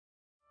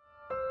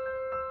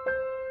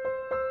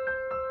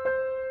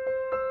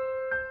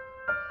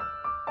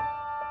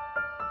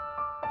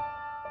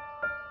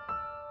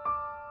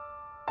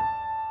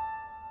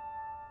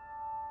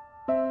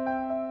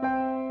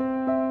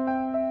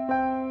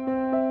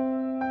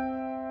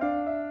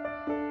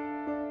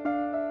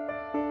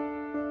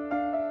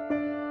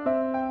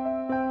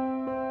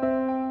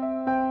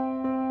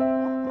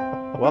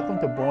Welcome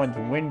to Bourne's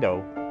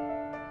window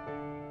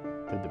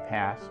to the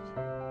past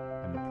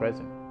and the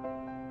present.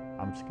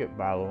 I'm Skip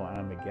Barlow and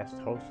I'm a guest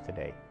host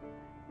today.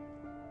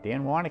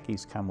 Dan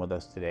Warncke's come with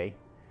us today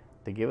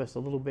to give us a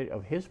little bit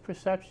of his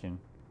perception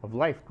of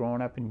life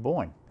growing up in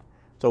Bourne.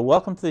 So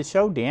welcome to the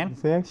show, Dan.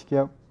 Thanks,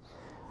 Skip.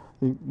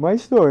 My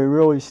story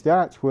really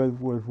starts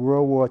with World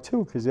War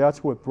II, because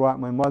that's what brought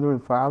my mother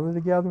and father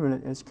together,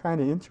 and it's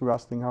kind of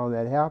interesting how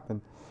that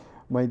happened.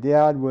 My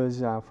dad was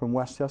from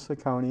Westchester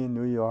County in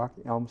New York,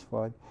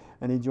 Elmsford,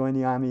 and he joined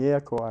the Army Air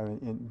Corps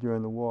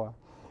during the war.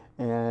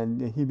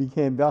 And he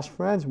became best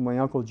friends with my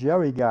Uncle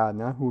Jerry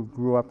Gardner, who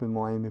grew up in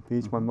Miami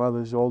Beach, my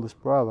mother's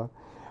oldest brother,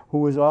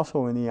 who was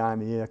also in the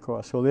Army Air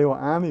Corps. So they were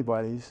Army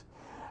buddies,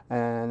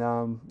 and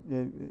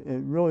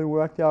it really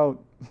worked out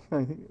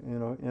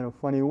in a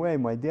funny way.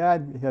 My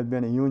dad had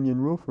been a union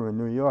roofer in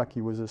New York.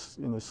 He was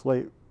in the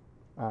slate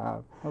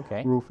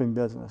roofing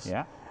business.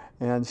 Yeah.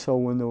 And so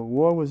when the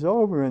war was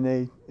over and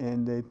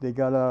they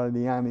got out of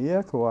the Army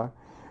Air Corps,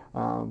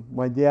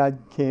 my dad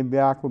came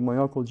back with my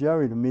Uncle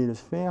Jerry to meet his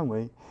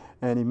family,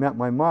 and he met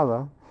my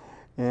mother.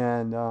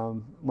 And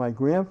my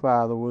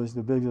grandfather was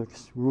the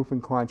biggest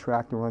roofing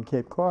contractor on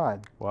Cape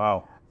Cod.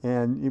 Wow.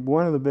 And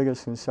one of the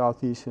biggest in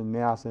southeastern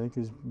Mass. I think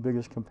his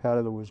biggest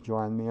competitor was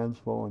John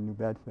Mansville in New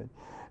Bedford.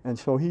 And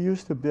so he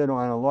used to bid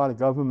on a lot of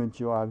government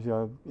jobs,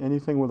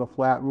 anything with a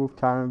flat roof,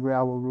 tar and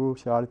gravel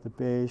roofs out at the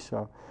base,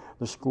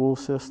 the school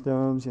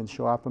systems and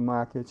shopping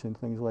markets and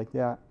things like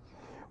that.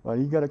 Well,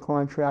 he got a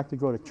contract to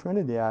go to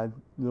Trinidad.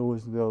 There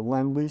was the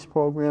Lend-Lease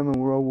program in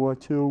World War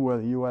II where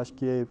the U.S.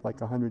 gave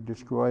like 100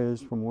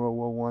 destroyers from World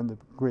War I to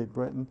Great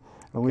Britain.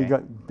 And we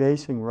got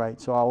basing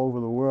rights all over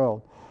the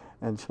world.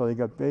 And so they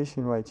got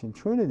basing rights in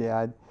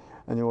Trinidad,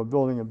 and they were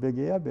building a big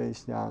air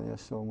base down there.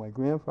 So my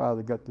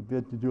grandfather got the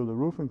bid to do the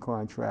roofing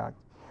contract.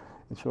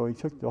 And so he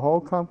took the whole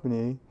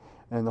company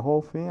and the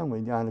whole family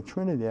down to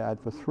Trinidad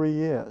for 3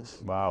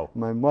 years. Wow.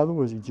 My mother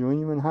was a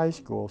junior in high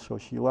school, so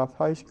she left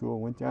high school,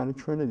 went down to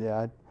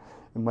Trinidad,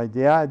 and my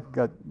dad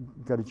got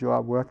a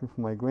job working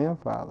for my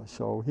grandfather.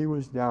 So he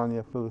was down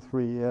there for the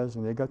 3 years,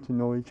 and they got to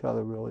know each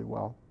other really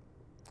well.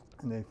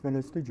 And they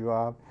finished the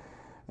job,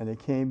 and they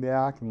came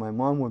back, and my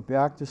mom went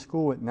back to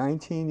school at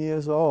 19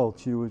 years old.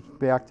 She was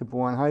back to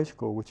Bourne High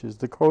School, which is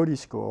the Cody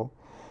School.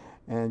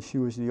 And she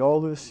was the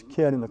oldest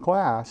kid in the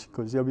class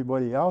because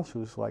everybody else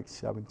was like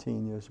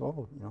 17 years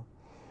old,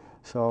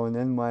 So, and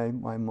then my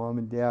mom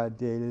and dad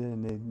dated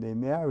and they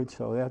married,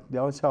 so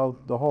that was how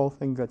the whole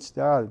thing got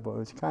started. But it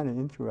was kind of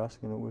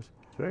interesting. It was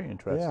very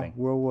interesting.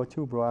 Yeah, World War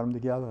II brought them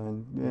together,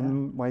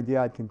 and my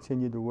dad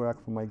continued to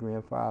work for my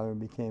grandfather and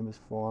became his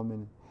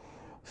foreman.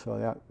 So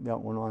that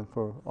went on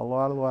for a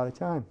lot of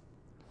time.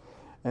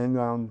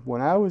 And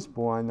when I was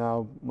born,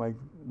 now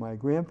my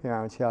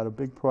grandparents had a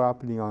big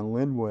property on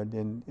Linwood,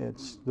 and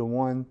it's the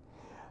one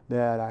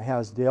that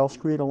has Dale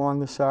Street along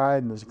the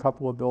side, and there's a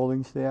couple of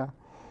buildings there.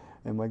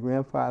 And my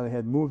grandfather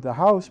had moved the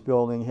house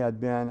building, had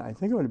been, I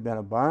think it would have been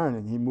a barn,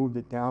 and he moved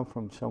it down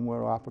from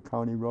somewhere off a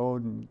county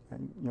road and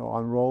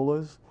on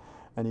rollers,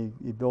 and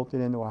he built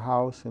it into a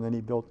house, and then he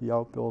built the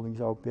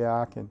outbuildings out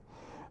back, and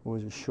there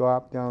was a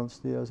shop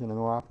downstairs and an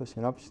office,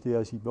 and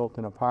upstairs he built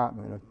an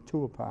apartment, or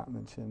 2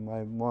 apartments, and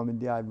my mom and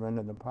dad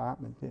rented an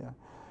apartment there.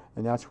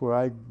 And that's where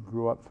I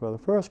grew up for the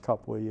first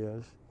couple of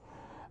years.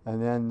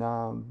 And then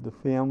the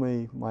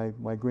family,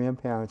 my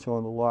grandparents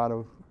owned a lot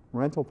of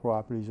rental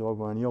properties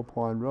over on Eel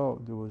Pond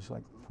Road. There was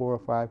like 4 or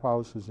 5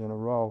 houses in a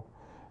row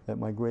that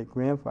my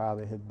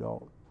great-grandfather had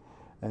built.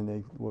 And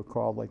they were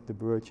called like the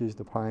Birches,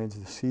 the Pines,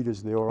 the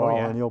Cedars. They were all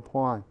on Eel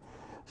Pond.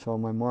 So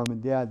my mom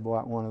and dad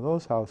bought one of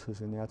those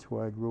houses, and that's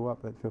where I grew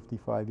up at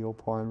 55 Eel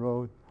Pond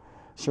Road,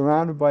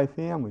 surrounded by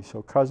family.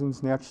 So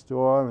cousins next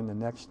door, and the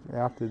next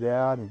after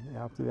that, and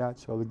after that.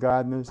 So the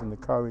Gardners and the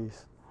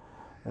Currys,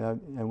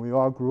 and we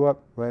all grew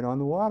up right on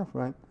the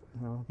waterfront.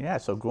 Yeah.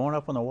 So growing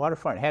up on the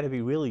waterfront had to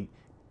be really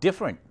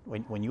different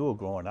when you were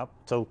growing up.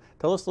 So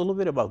tell us a little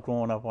bit about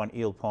growing up on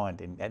Eel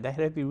Pond, and that had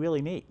to be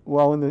really neat.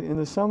 Well, in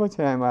the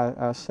summertime,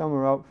 our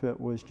summer outfit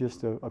was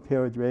just a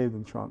pair of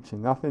Draven trunks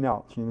and nothing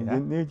else. You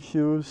didn't need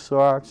shoes,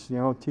 socks,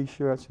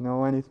 T-shirts,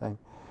 anything.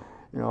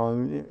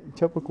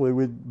 Typically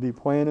we'd be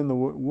playing in the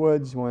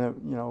woods when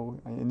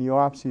in the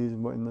off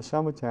season, but in the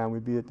summertime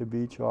we'd be at the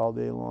beach all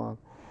day long.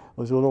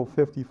 There was a little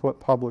 50-foot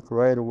public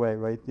right-of-way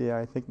right there.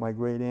 I think my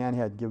great aunt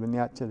had given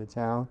that to the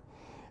town.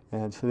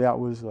 And so that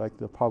was like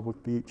the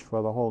public beach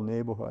for the whole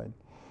neighborhood.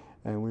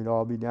 And we'd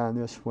all be down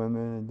there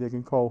swimming and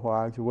digging coal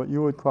hogs, what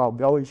you would call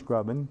belly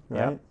scrubbing,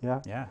 right?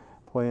 Yeah.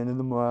 Playing in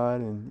the mud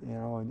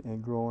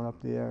and growing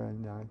up there,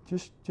 and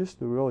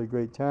just a really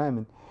great time.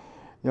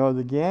 And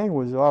the gang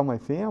was all my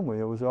family.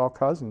 It was all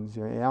cousins.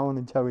 Alan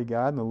and Terry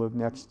Gardner lived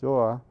next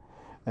door.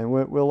 And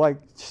we're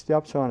like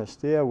steps on a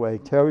stairway.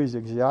 Terry's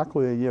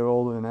exactly a year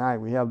older than I.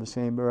 We have the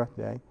same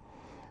birthday.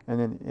 And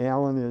then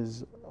Alan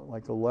is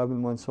like 11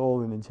 months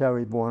older than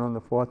Terry, born on the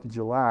 4th of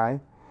July.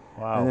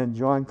 Wow. And then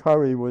John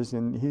Curry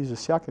he's a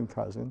second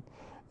cousin,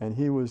 and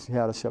he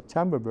had a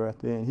September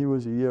birthday, and he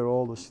was a year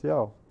older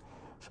still.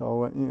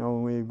 So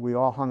we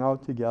all hung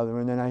out together,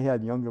 and then I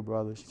had younger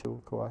brothers too,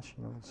 of course.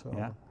 So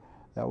yeah.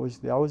 that was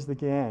the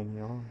gang,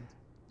 you know.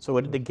 So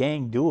what did the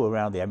gang do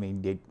around there? I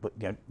mean,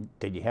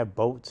 did you have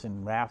boats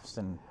and rafts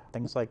and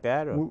things like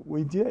that? Or?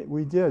 We did.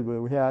 We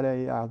had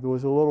there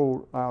was a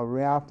little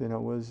raft, and it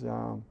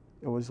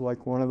was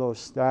like one of those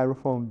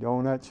styrofoam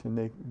donuts, and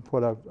they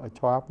put a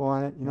top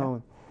on it, you know.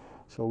 And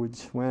so we'd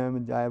swim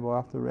and dive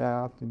off the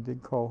raft and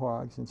dig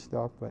quahogs and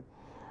stuff. But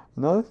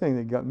another thing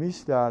that got me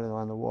started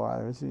on the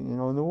water is, you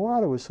know, the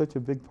water was such a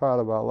big part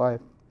of our life.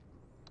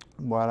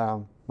 But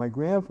my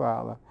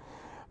grandfather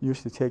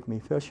used to take me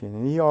fishing,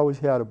 and he always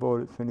had a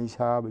boat at Finney's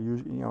Harbor,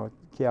 you know,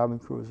 a cabin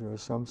cruiser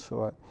of some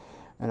sort.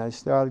 And I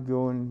started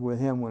going with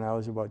him when I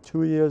was about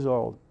 2 years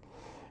old.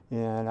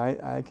 And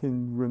I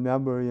can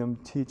remember him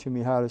teaching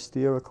me how to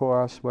steer a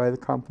course by the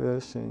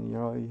compass, and you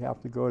know, you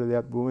have to go to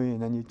that buoy, and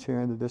then you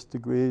turn to this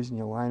degrees, and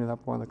you line it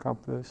up on the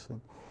compass,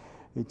 and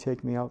he'd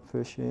take me out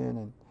fishing.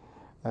 And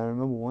I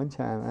remember one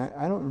time,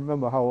 I don't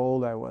remember how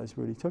old I was,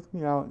 but he took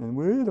me out, and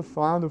we were either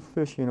fond of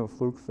fishing or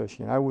fluke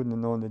fishing. I wouldn't have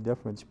known the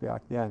difference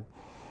back then.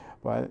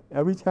 But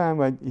every time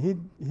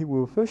we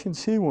were fishing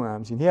sea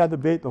worms, and he had to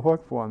bait the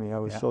hook for me. I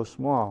was so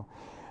small.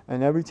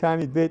 And every time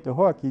he'd bait the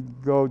hook,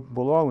 he'd go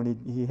below, and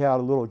he had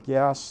a little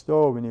gas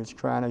stove, and he was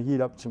trying to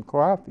heat up some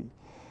coffee.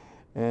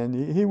 And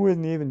he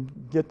wouldn't even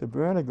get the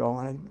burner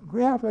going.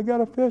 Grandpa, I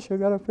got a fish, I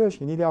got a fish.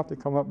 And he'd have to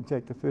come up and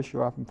take the fish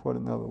off and put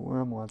another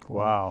worm on for me.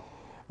 Wow.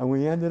 And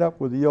we ended up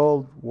with the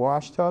old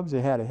wash tubs.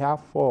 They had a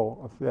half full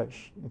of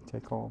fish to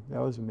take home.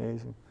 That was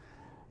amazing.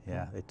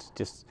 Yeah,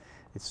 it's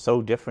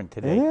so different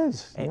today. It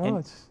is.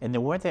 And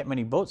there weren't that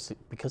many boats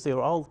because they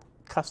were all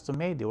custom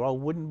made. They were all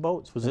wooden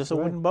boats. Was this a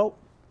right. wooden boat?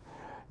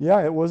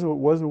 Yeah, it was a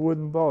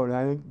wooden boat. And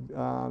I think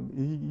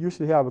he used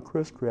to have a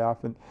Chris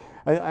Craft, and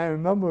I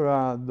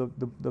remember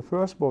the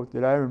first boat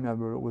that I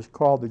remember. It was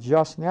called the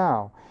Just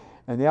Now,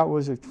 and that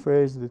was a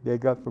phrase that they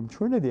got from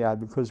Trinidad,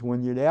 because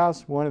when you'd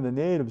ask one of the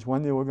natives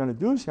when they were going to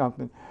do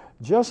something,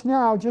 just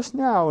now,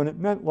 and it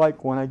meant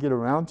like when I get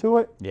around to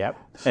it. Yep.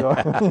 So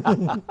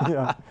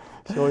yeah,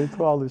 so he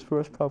called his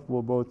first couple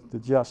of boats the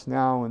Just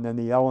Now, and then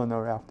the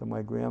Eleanor after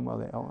my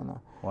grandmother Eleanor.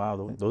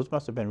 Wow, those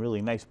must have been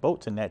really nice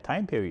boats in that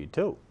time period,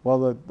 too.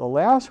 Well, the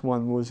last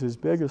one was his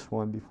biggest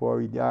one before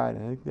he died. I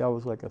think that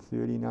was like a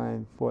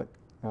 39-foot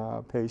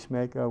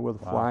pacemaker with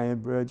a flying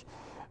bridge.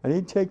 And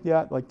he'd take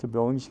that like to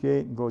Billingsgate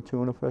and go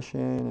tuna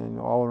fishing and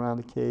all around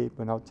the Cape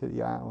and out to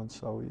the island.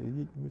 So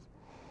he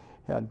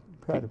had...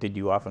 Did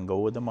you often go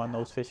with them on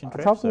those fishing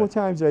trips? A couple of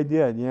times I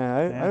did, yeah.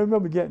 I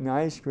remember getting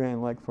eye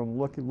strain, like from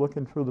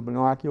looking through the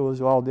binoculars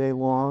all day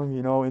long,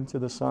 you know, into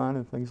the sun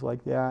and things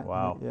like that.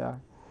 Wow. Yeah.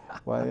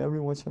 Well, every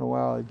once in a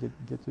while I'd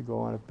get to go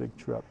on a big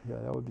trip. Yeah,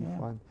 that would be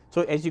fun.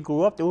 So as you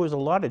grew up, there was a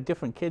lot of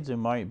different kids in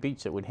Miami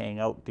Beach that would hang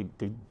out.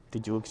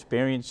 Did you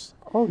experience?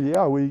 Oh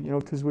yeah,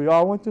 because we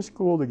all went to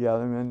school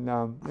together, and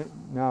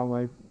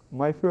now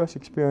my first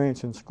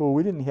experience in school,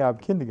 we didn't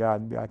have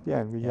kindergarten back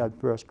then. We had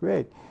first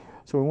grade,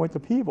 so we went to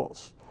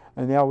Peebles,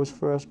 and that was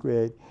first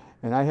grade.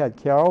 And I had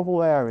Carol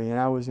Valeri, and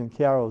I was in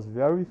Carol's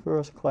very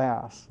first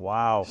class.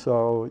 Wow.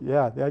 So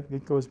yeah,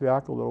 it goes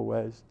back a little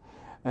ways.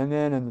 And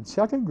then in the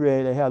second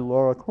grade, I had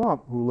Laura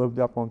Crump, who lived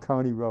up on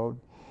County Road,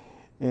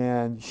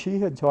 and she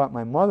had taught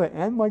my mother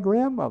and my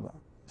grandmother.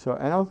 So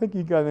I don't think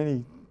you got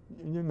any,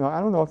 you know, I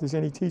don't know if there's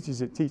any teachers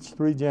that teach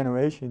 3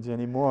 generations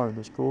anymore in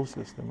the school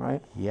system, right?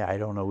 Yeah, I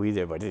don't know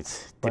either, but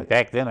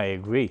back then I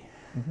agree.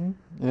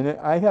 Mm-hmm. And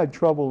I had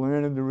trouble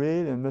learning to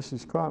read, and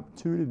Mrs. Crump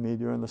tutored me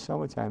during the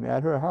summertime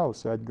at her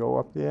house. I'd go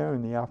up there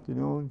in the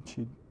afternoon.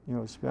 She'd, you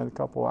know, spend a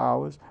couple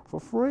hours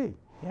for free.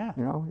 Yeah.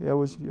 You know, it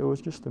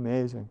was just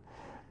amazing.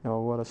 You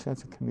know, what a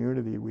sense of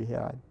community we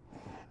had.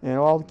 And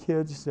all the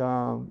kids, you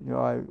know,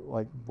 I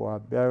like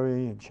Bob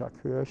Berry and Chuck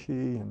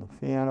Hershey and the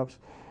Phantoms,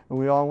 and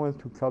we all went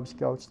through Cub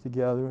Scouts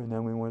together, and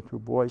then we went through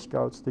Boy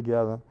Scouts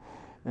together.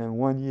 And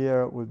one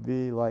year it would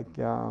be like,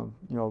 you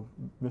know,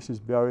 Mrs.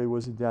 Berry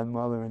was a den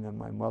mother, and then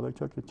my mother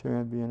took a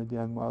turn being a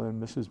den mother,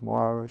 and Mrs.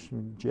 Morris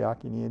and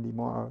Jack and Andy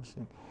Morris.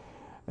 And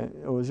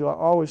it was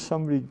always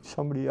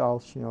somebody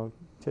else, you know,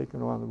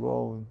 taking on the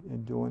role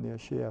and doing their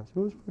share. So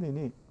it was pretty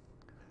neat.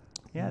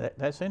 Yeah,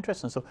 that's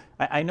interesting. So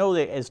I know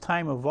that as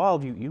time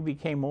evolved, you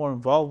became more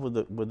involved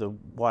with the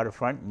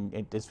waterfront,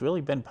 and it's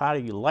really been part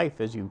of your life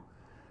as you.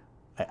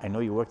 I know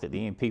you worked at the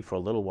E&P for a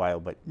little while,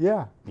 but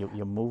yeah,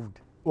 you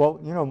moved. Well,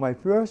 you know, my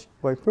first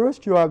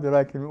job that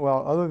I can,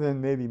 well, other than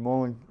maybe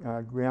mowing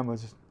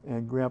grandma's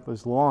and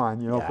grandpa's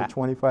lawn, you know, for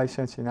 25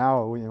 cents an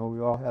hour, you know, we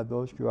all had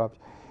those jobs.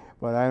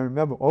 But I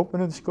remember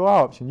opening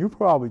scallops, and you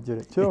probably did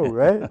it too,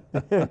 right?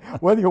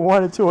 Whether you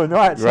wanted to or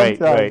not, sometimes.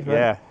 Right,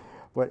 yeah.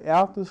 But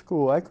after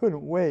school, I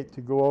couldn't wait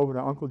to go over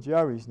to Uncle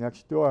Jerry's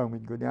next door, and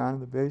we'd go down to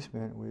the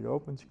basement, and we'd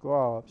open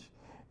scallops,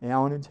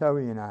 Alan and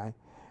Terry and I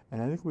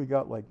think we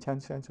got like 10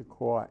 cents a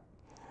quart.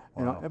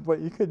 You know, but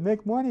you could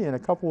make money in a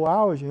couple of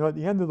hours. You know, at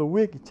the end of the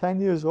week, you're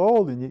 10 years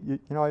old, and you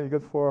know, you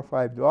get $4 or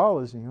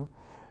 $5. You know,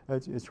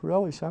 it's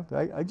really something.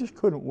 I just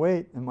couldn't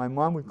wait, and my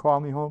mom would call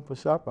me home for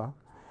supper,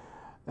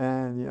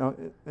 and you know,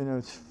 and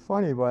it's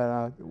funny,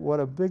 but what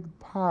a big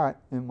part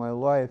in my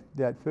life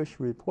that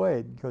fishery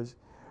played, because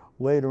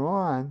later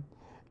on,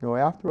 you know,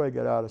 after I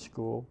got out of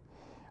school,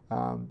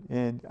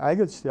 And I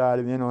got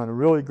started in on a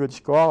really good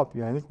scallop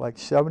year, I think like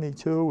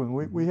 72, and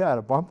we had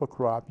a bumper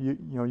crop. You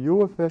know, you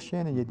were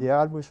fishing and your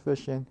dad was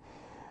fishing,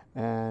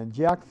 and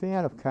Jack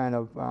Faniff kind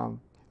of,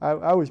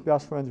 I was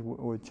best friends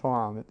with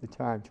Tom at the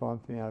time, Tom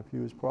Faniff. He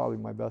was probably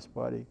my best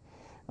buddy,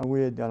 and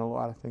we had done a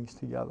lot of things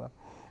together.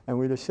 And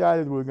we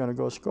decided we were going to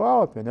go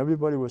scalloping.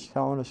 Everybody was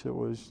telling us it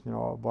was, you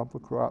know, a bumper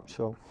crop.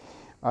 So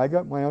I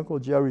got my Uncle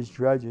Jerry's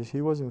dredges.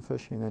 He wasn't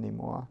fishing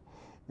anymore,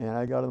 and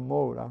I got a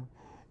motor.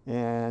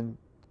 And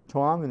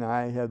Tom and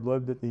I had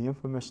lived at the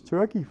infamous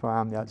turkey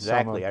farm that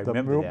summer. I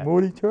remember that.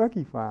 Moody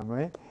Turkey Farm,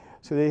 right?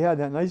 So they had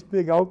that nice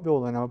big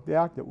outbuilding out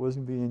back that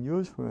wasn't being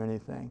used for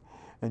anything.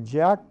 And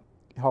Jack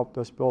helped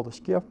us build a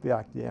skiff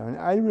back there. And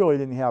I really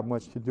didn't have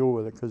much to do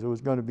with it because it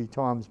was going to be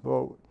Tom's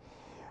boat.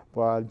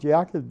 But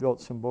Jack had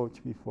built some boats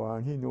before,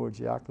 and he knew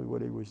exactly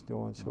what he was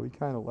doing, so he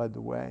kind of led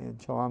the way. And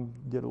Tom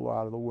did a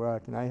lot of the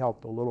work, and I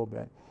helped a little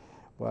bit.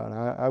 But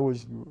I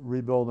was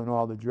rebuilding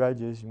all the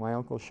dredges, and my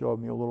uncle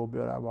showed me a little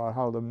bit about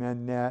how the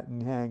men net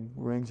and hang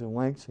rings and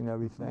links and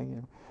everything. You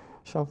know,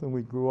 something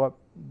we grew up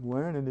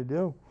learning to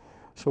do.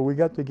 So we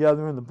got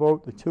together in the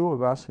boat, the two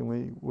of us, and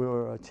we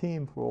were a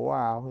team for a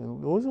while.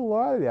 And there was a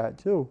lot of that,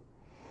 too.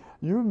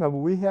 You remember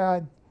we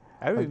had...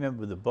 I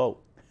remember the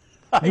boat.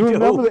 You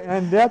remember,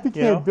 and that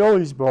became, you know,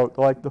 Billy's boat.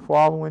 Like the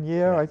following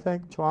year, yeah. I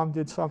think Tom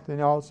did something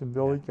else, and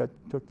Billy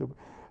took the.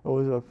 It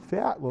was a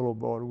fat little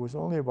boat. It was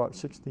only about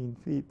 16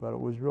 feet, but it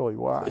was really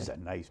wide. It was a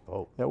nice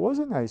boat. It was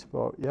a nice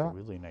boat, yeah. A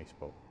really nice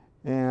boat.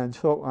 And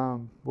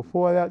so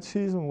before that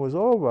season was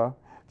over,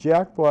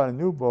 Jack bought a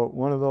new boat,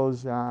 one of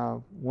those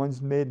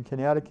ones made in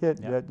Connecticut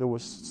that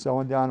was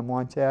selling down in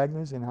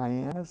Montagnes and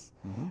Hyannis.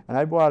 And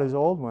I bought his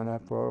old one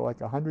for like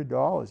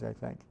 $100, I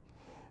think.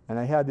 And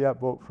I had that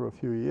boat for a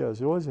few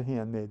years. It was a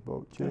handmade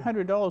boat, too.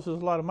 $100 was a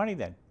lot of money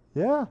then.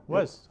 Yeah. It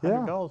was.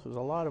 $100 was a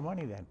lot of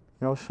money then.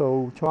 You know,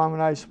 so Tom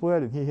and I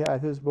split, and he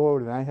had his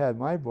boat, and I had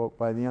my boat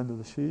by the end of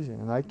the season.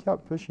 And I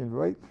kept fishing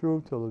right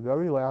through till the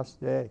very last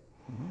day.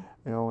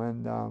 You know,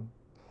 and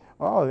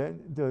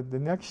the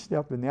next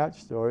step in that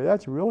story,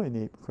 that's really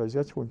neat because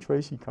that's when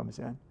Tracy comes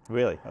in.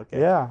 Really? Okay.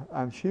 Yeah.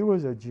 She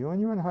was a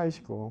junior in high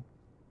school,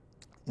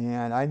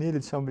 and I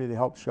needed somebody to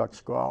help shuck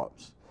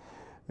scallops.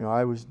 You know,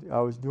 I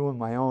was doing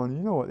my own.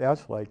 You know what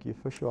that's like. You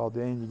fish all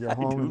day and you get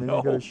home, and then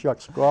you got to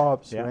shuck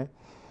scallops, right?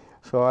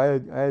 So I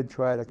had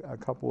tried a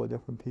couple of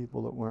different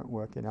people that weren't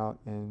working out,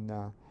 and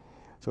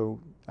so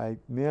I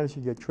managed to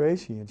get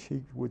Tracy, and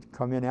she would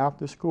come in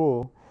after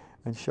school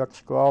and shuck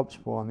scallops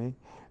for me.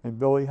 And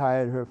Billy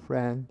hired her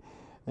friend,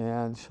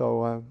 and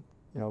so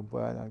you know,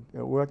 but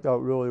it worked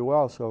out really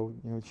well. So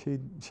you know,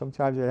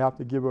 sometimes I'd have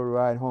to give her a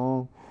ride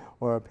home,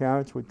 or her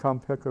parents would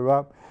come pick her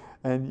up.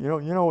 And you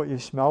know what you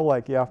smell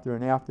like after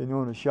an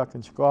afternoon of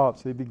shucking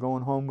scallops. They'd be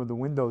going home with the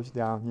windows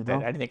down, you know.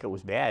 I didn't think it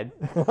was bad.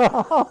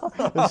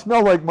 It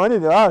smelled like money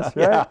to us,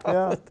 right?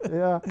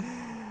 Yeah.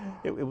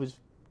 It was,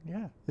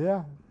 yeah.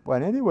 Yeah.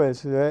 But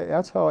anyways,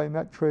 that's how I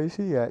met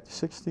Tracy at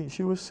 16.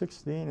 She was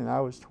 16 and I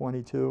was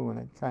 22, and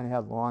I kind of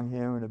had long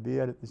hair and a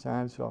beard at the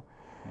time. So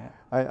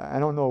I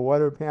don't know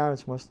what her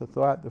parents must have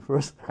thought the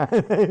first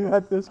time they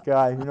met this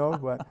guy, you know,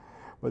 but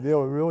they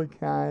were really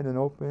kind and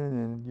open,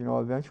 and you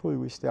know, eventually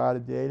we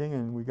started dating,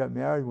 and we got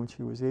married when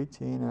she was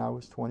 18 and I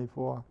was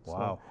 24. Wow.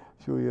 So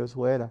a few years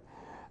later.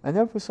 And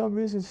then for some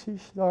reason she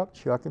stopped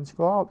shucking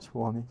scallops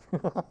for me.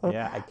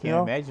 Yeah, I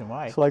can't imagine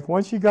why. It's like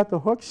once you got the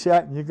hook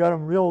set and you got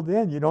them reeled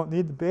in, you don't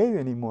need the bait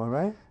anymore,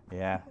 right?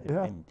 Yeah.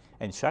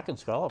 And shucking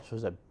scallops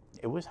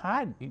it was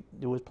hard.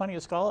 There was plenty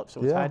of scallops,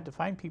 so it was hard to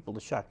find people to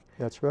shuck.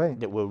 That's right.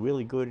 That were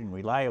really good and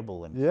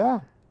reliable. And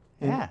yeah.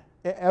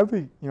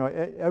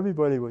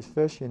 Everybody was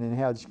fishing and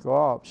had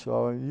scallops,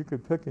 so you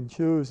could pick and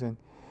choose. And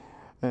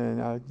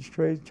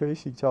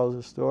Tracy tells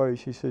a story.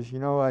 She says, you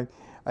know,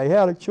 I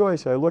had a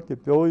choice. I looked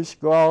at Billy's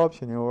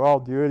scallops, and they were all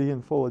dirty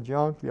and full of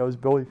junk. That was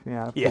Billy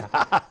Fan. Yeah.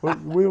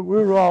 we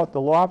were all at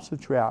the lobster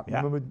trap.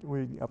 Yeah.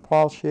 Remember,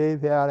 Paul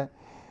Shave had it,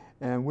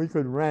 and we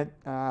could rent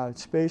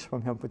space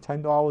from him for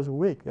 $10 a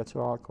week. That's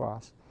all it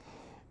cost.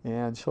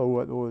 And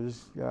so it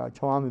was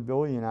Tom and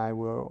Billy and I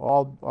were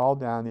all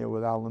down there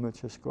with our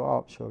limits of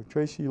scallops. So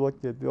Tracy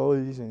looked at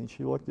Billy's and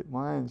she looked at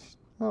mine. And she,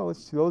 oh,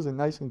 those are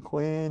nice and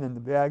clean, and the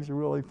bags are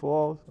really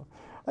full. So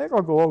I think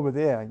I'll go over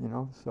there, you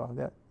know. So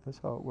that's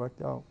how it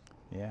worked out.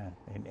 Yeah,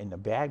 and the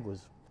bag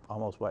was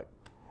almost what?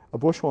 A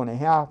bushel and a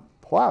half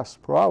plus,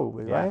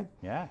 probably, right?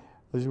 Yeah.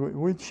 Because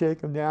we'd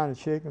shake them down and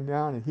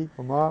heap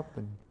them up,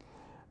 and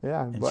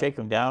shake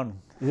them down.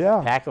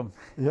 Yeah. Pack them.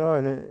 Yeah,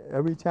 and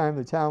every time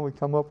the town would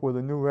come up with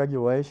a new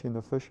regulation,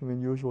 the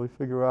fishermen usually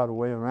figure out a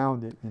way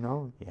around it, you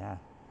know. Yeah.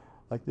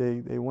 Like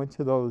they went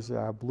to those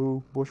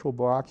blue bushel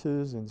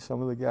boxes, and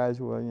some of the guys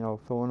were, you know,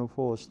 filling them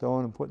full of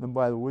stone and putting them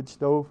by the wood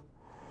stove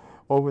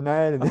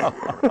overnight. And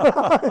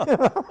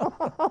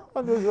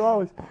there's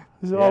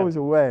always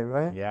a way,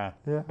 right? Yeah.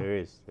 There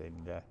is.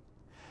 And,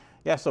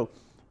 so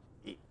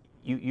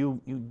you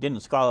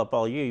didn't scallop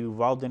all year. You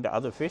evolved into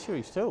other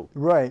fisheries too.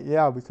 Right.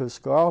 Yeah, because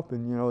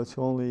scalloping, you know, it's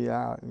only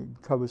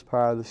covers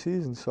part of the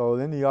season. So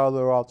then the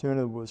other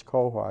alternative was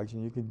cohogs,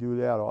 and you can do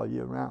that all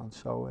year round.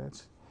 So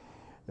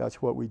that's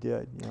what we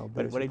did. You know,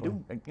 But what I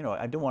basically. do, you know,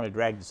 I don't want to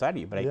drag this out of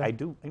you, but Yeah. I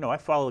do, you know, I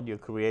followed your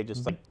career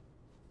just like,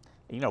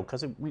 you know,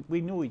 because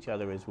we knew each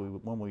other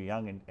when we were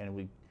young and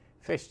we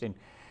fished. And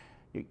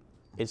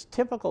it's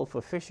typical for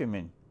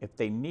fishermen, if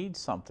they need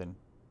something,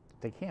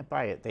 they can't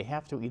buy it. They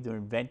have to either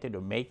invent it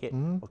or make it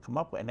or come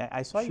up with it. And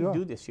I saw you Sure.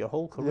 do this your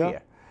whole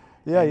career.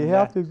 Yeah, you And,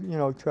 have to, you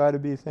know, try to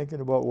be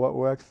thinking about what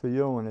works for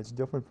you, and it's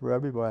different for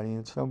everybody.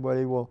 And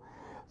somebody will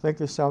think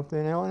of something,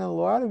 you know, and a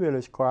lot of it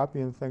is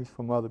copying things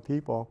from other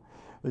people.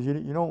 Because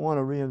you don't want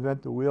to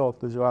reinvent the wheel if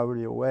there's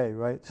already a way,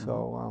 right?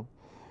 So,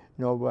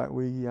 you know, but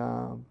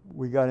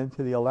we got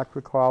into the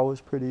electric haulers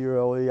pretty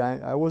early.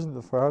 I wasn't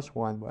the first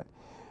one, but,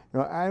 you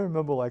know, I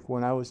remember like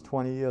when I was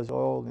 20 years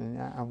old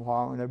and I'm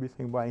hauling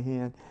everything by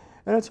hand.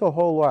 And it's a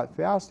whole lot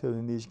faster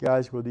than these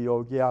guys with the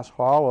old gas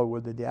hauler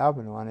with the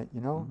davin on it, you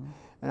know?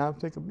 And I'm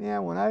thinking,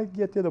 man, when I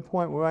get to the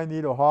point where I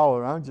need a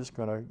hauler, I'm just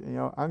going to, you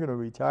know, I'm going to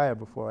retire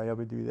before I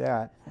ever do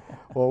that.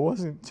 Well, it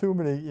wasn't too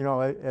many, you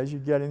know, as you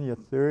get in your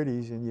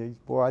 30s and your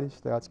body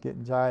starts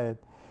getting tired.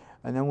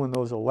 And then when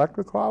those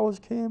electric haulers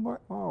came,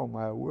 oh,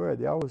 my word,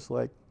 that was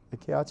like the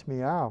cat's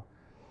meow.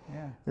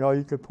 Yeah. You know,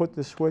 you could put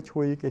the switch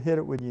where you could hit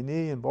it with your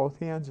knee and both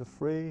hands are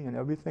free and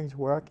everything's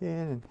working.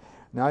 And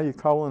now you're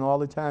calling all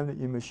the time that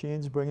your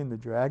machine's bringing the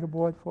drag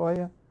aboard for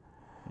you.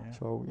 Yeah.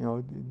 So, you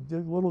know,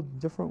 there's little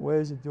different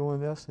ways of doing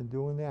this and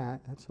doing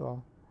that, that's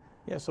all.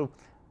 Yeah, so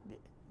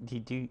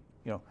you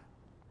know,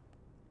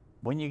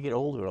 when you get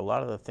older, a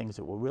lot of the things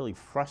that were really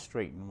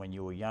frustrating when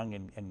you were young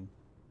and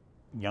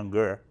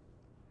younger,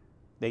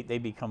 they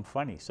become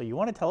funny. So you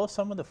want to tell us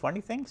some of the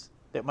funny things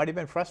that might have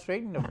been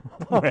frustrating?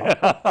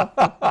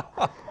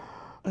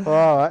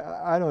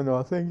 Well, I don't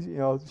know. Things, you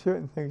know,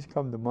 certain things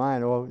come to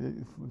mind. Well,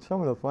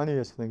 some of the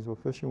funniest things were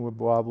fishing with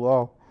Bob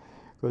Lowe.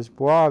 Because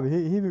Bob, he,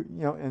 you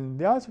know, and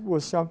that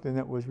was something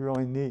that was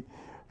really neat.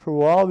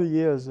 For all the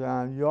years,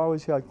 you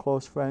always had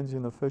close friends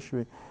in the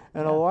fishery.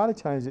 And a lot of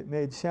times it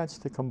made sense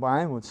to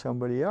combine with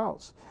somebody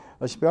else,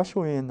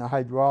 especially in the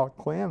hydraulic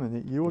clamming.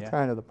 That you were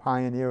kind of the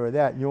pioneer of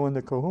that, you and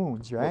the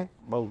Cahoons, right?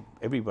 Well,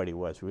 everybody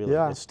was, really.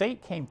 The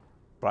state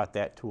brought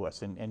that to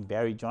us, and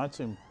Barry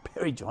Johnson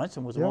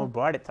was the one who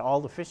brought it to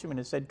all the fishermen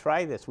and said,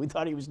 try this. We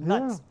thought he was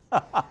nuts.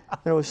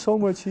 It was so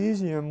much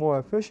easier and more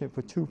efficient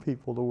for two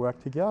people to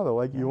work together,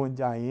 like you and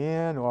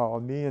Diane, or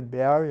me and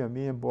Barry, or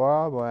me and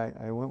Bob, or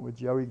I went with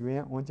Jerry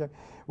Grant one time.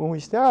 When we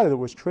started, it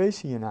was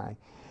Tracy and I,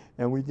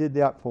 and we did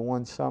that for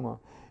one summer.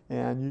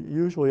 And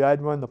usually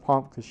I'd run the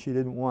pump because she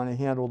didn't want to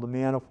handle the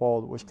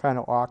manifold. It was kind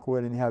of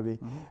awkward and heavy,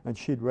 and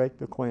she'd rake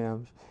the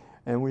clams.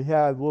 And we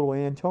had little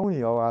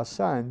Antonio, our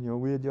son. You know,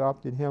 we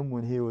adopted him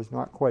when he was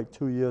not quite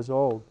 2 years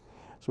old.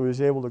 So he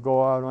was able to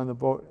go out on the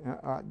boat.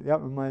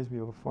 That reminds me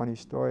of a funny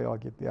story I'll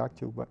get back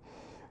to. But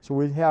so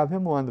we'd have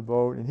him on the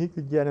boat, and he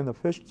could get in the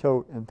fish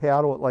tote and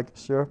paddle it like a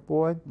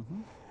surfboard.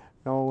 You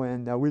know,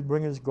 and we'd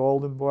bring his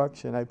golden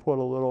books, and I put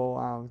a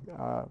little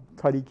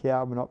cuddy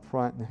cabin up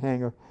front and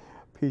hang a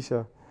piece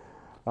of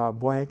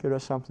blanket or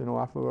something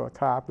off of a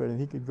carpet, and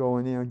he could go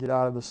in there and get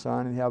out of the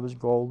sun and have his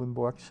golden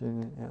books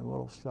and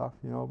little stuff,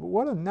 you know. But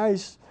what a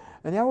nice,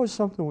 and that was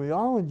something we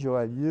all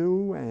enjoyed,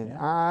 you and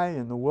I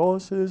and the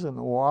Willises and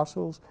the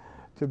Wassells,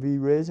 to be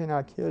raising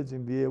our kids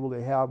and be able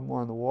to have them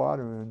on the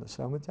water in the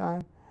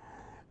summertime.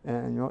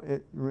 And, you know,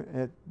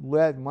 it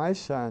led my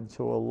son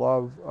to a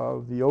love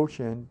of the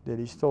ocean that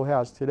he still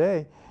has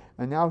today.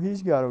 And now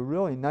he's got a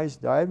really nice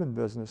diving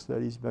business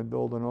that he's been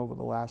building over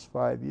the last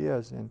 5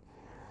 years. And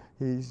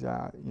he's, you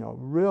know,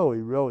 really,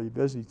 really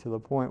busy to the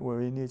point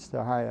where he needs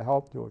to hire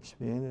help to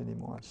expand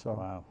anymore.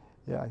 So,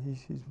 yeah,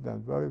 he's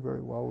done very,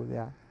 very well with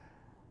that.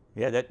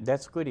 Yeah,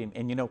 that's good.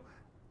 And you know,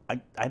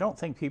 I don't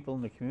think people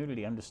in the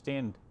community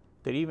understand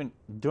that even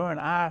during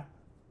our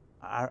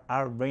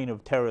reign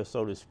of terror,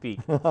 so to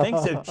speak,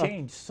 things have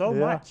changed so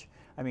much.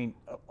 I mean,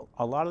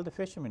 a lot of the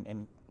fishermen,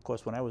 and of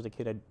course, when I was a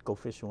kid, I'd go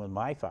fishing with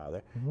my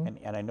father,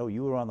 and I know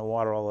you were on the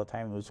water all the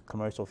time. There was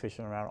commercial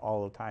fishing around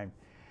all the time,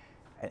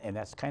 and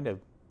that's kind of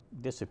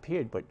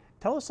disappeared. But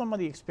tell us some of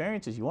the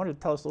experiences. You wanted to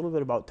tell us a little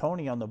bit about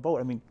Tony on the boat.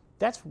 I mean,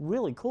 that's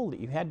really cool that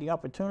you had the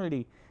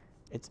opportunity.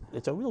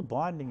 It's a real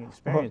bonding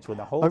experience when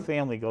the whole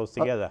family goes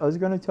together. I was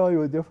going to tell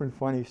you a different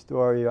funny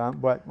story,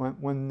 but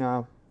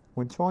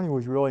when Tony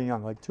was really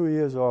young, like 2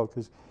 years old,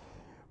 because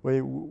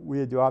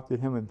we adopted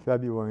him in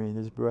February and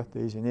his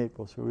birthday's in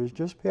April, so he was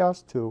just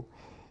past 2.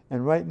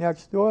 And right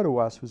next door to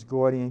us was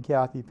Gordy and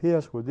Kathy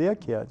Pierce with their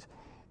kids,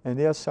 and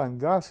their son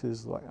Gus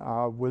is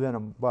within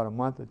about a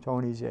month of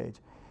Tony's age.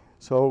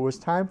 So it was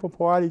time for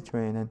potty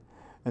training,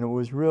 and it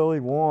was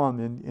really warm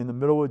in the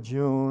middle of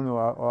June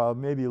or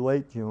maybe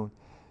late June.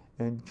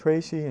 And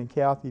Tracy and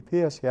Kathy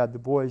Pierce had the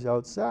boys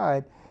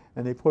outside,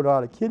 and they put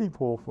out a kiddie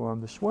pool for them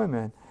to swim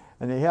in.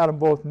 And they had them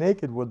both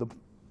naked with the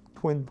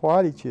twin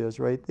potty chairs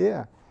right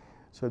there.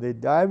 So they'd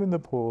dive in the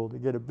pool to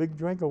get a big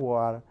drink of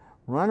water,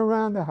 run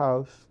around the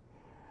house,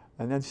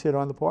 and then sit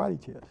on the potty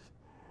chairs.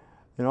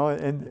 You know,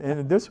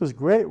 and this was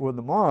great with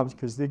the moms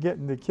because they're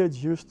getting the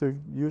kids used to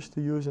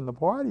using the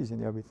potties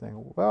and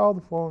everything. Well,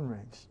 the phone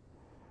rings,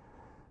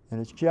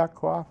 and it's Jack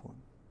Coughlin.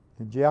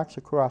 And Jack's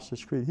across the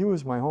street. He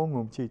was my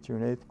homeroom teacher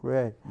in 8th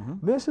grade.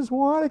 Mrs.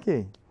 Warncke,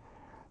 do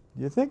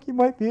you think you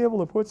might be able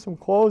to put some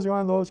clothes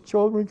on those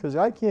children? Because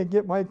I can't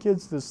get my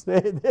kids to stay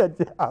at their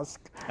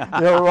desk.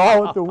 They're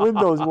all at the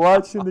windows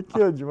watching the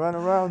kids run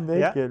around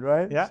naked,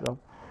 right? Yeah. So,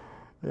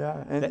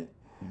 yeah. And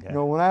you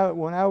know,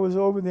 when I was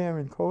over there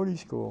in Cody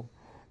School,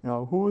 you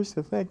know, who was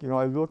to think? You know,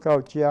 I look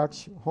out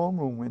Jack's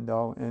homeroom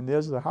window, and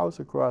there's the house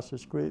across the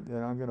street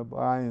that I'm going to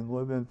buy and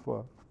live in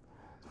for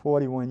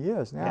 41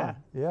 years now.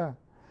 Yeah.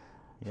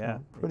 Yeah.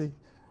 So pretty.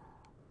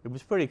 It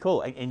was pretty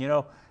cool. And you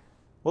know,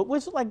 what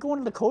was it like going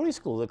to the Cody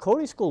School? The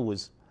Cody School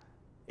was.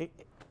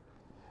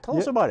 Tell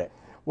us about it.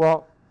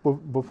 Well,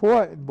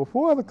 before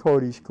the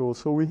Cody School,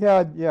 so we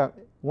had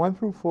 1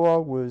 through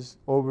 4 was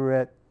over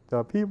at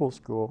the People's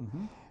School,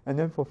 and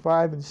then for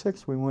 5 and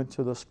 6 we went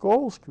to the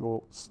Stoll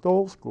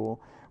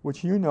School,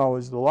 which you know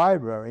is the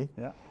library.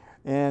 Yeah.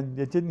 And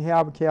it didn't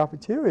have a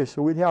cafeteria,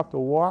 so we'd have to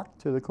walk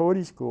to the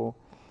Cody School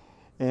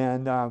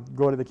and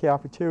go to the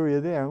cafeteria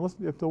there. And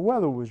if the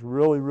weather was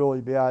really,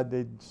 really bad,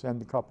 they'd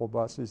send a couple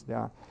buses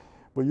down.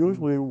 But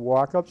usually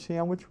walk up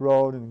Sandwich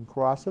Road and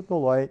cross at the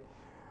light,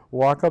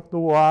 walk up the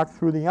walk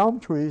through the elm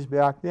trees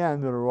back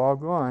then that are all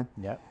gone.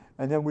 Yep.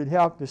 And then we'd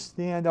have to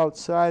stand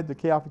outside the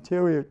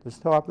cafeteria at the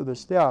top of the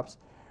steps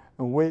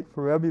and wait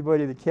for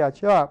everybody to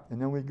catch up,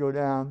 and then we'd go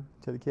down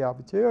to the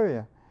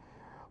cafeteria.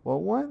 Well,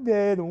 one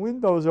day the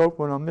windows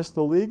open on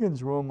Mr.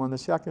 Legan's room on the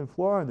 2nd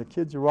floor, and the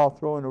kids are all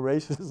throwing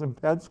erasers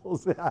and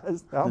pencils at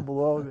us down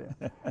below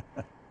there.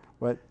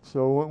 But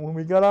so when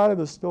we got out of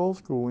the Stoll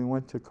School, we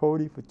went to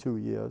Cody for 2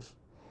 years,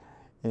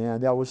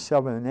 and that was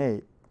 7 and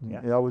 8.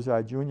 Yeah. That was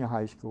our junior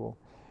high school,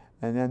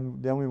 and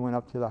then we went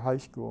up to the high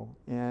school,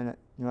 and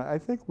you know, I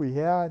think we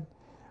had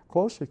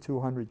close to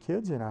 200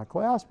 kids in our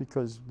class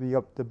because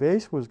the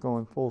base was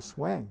going full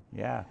swing.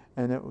 Yeah.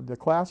 And the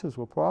classes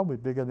were probably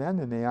bigger then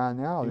than they are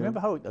now. You remember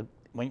how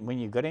when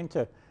you got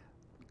into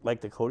like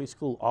the Cody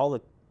School, all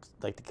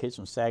the kids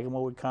from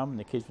Sagamore would come and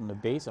the kids from the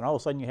base, and all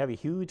of a sudden you have a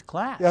huge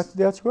class.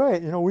 That's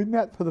right. You know, we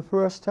met for the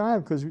first time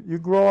because you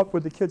grow up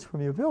with the kids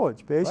from your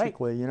village,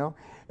 basically. Right. You know,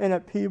 and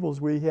at Peebles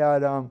we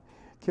had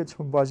kids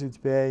from Buzzards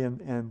Bay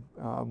and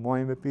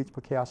Monument Beach,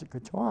 Pecasset,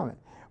 Cotumet.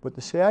 But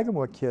the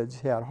Sagamore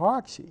kids had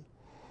Hoxie.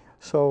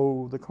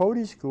 So the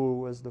Cody School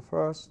was the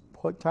first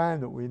time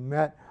that we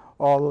met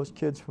all those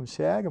kids from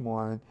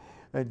Sagamore.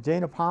 And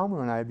Dana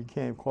Palmer and I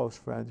became close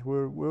friends.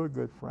 We were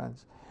good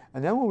friends.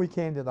 And then when we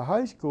came to the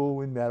high school,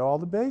 we met all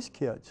the base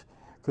kids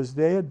because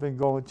they had been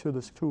going to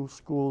the 2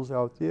 schools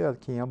out there,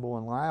 Campbell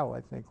and Lyle,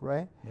 I think,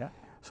 right? Yeah.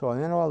 So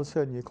and then all of a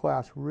sudden your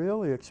class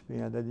really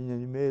expanded, and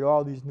you made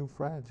all these new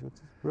friends, which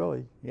is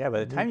really. Yeah,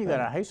 by the time you got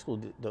out of high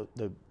school,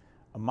 the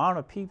amount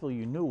of people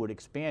you knew would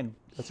expand.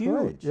 That's huge.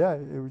 Right. Yeah,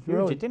 it was huge.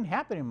 really. It didn't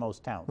happen in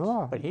most towns,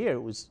 no. But here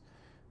it was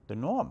the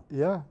norm.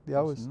 Yeah,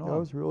 that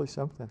was really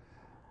something.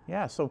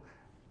 Yeah, so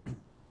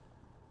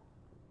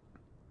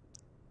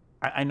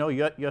I know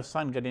your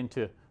son got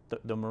into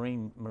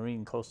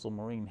the coastal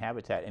marine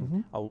habitat,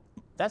 and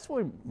that's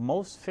where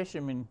most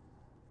fishermen's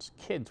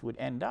kids would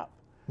end up.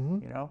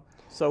 You know,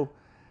 so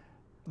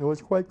it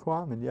was quite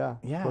common. Yeah.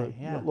 Yeah,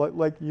 yeah.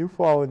 Like you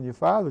followed in your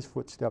father's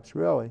footsteps,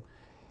 really.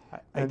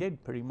 I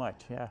did pretty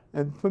much, yeah.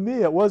 And for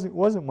me, it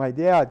wasn't my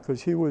dad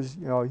because he was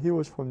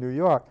from New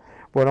York.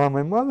 But on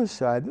my mother's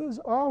side, there was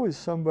always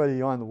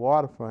somebody on the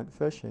waterfront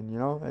fishing. You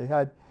know, they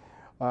had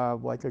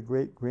like a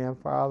great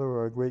grandfather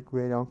or a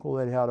great uncle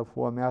that had a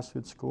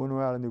 4-masted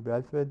schooner out of New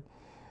Bedford.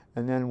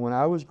 And then when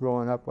I was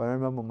growing up, I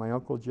remember my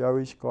Uncle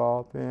Jerry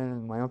Sculpin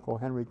and my Uncle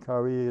Henry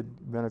Curry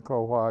had been a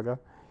quahogger.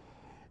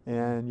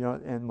 And you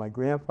know, and my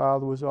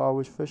grandfather was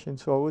always fishing.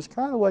 So it was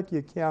kind of like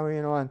you're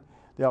carrying on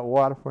that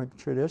waterfront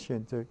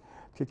tradition to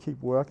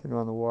keep working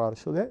on the water.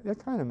 So that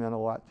kind of meant a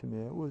lot to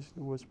me. It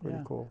was pretty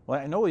cool. Well,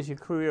 I know as your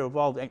career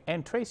evolved,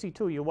 and Tracy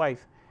too, your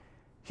wife,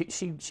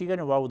 she got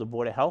involved with the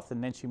Board of Health,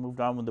 and then she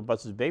moved on with the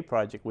Buzzards Bay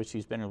Project, which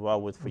she's been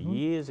involved with for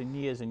years and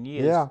years and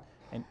years. Yeah.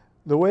 And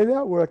the way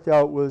that worked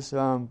out was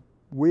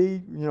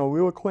we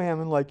were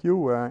clamming like you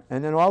were,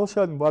 and then all of a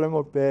sudden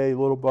Buttermilk Bay,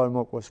 Little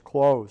Buttermilk, was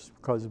closed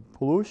because of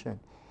pollution.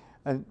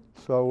 And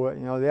so,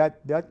 you know,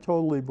 that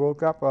totally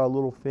broke up our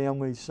little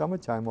family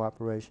summertime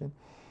operation.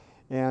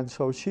 And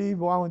so she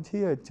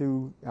volunteered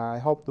to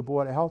help the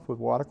Board of Health with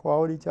water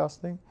quality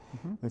testing,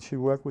 and she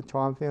worked with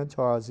Tom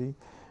Fantozzi.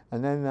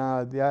 And then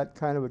that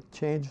kind of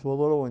changed a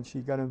little, and she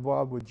got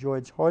involved with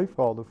George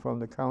Heufelder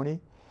from the county,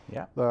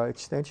 the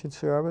Extension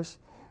Service,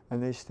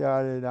 and they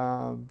started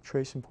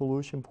tracing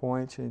pollution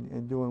points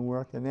and doing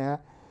work in that.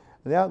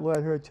 And that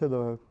led her to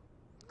the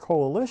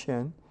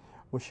coalition,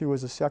 where she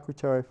was a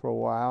secretary for a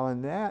while,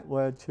 and that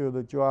led to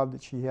the job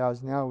that she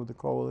has now with the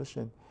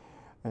coalition.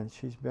 And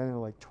she's been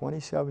in like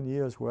 27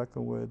 years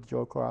working with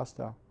Joe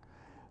Costa.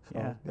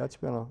 So that's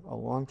been a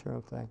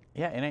long-term thing.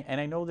 Yeah,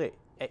 and I know that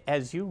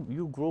as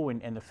you grew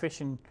and the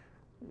fishing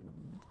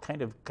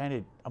kind of,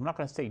 I'm not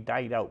going to say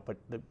died out, but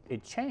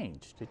it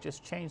changed. It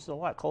just changed a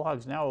lot. Coal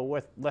hogs now are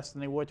worth less than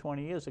they were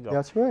 20 years ago.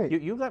 That's right.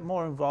 You got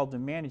more involved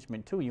in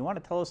management too. You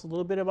want to tell us a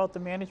little bit about the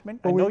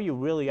management? Well, I know you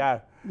really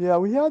are. Yeah,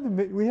 we had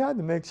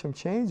to make some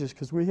changes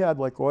because we had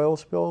like oil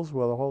spills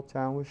where the whole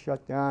town was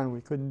shut down and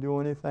we couldn't do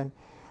anything.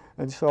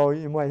 And so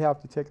you might have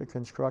to take a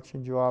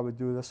construction job or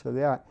do this or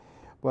that.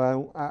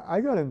 But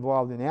I got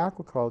involved in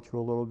aquaculture a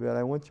little bit.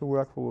 I went to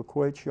work for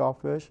Quake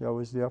Shellfish. I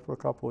was there for a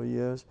couple of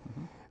years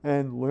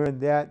and learned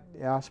that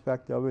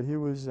aspect of it. He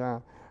was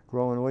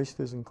growing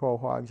oysters and coal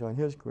hogs on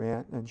his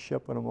grant and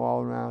shipping them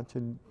all around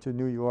to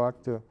New York.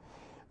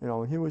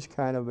 He was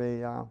kind of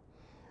a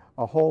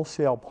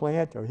wholesale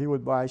planter. He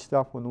would buy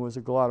stuff when there was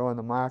a glut on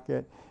the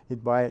market.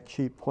 He'd buy it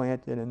cheap,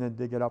 plant it, and then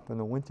dig it up in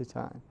the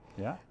wintertime.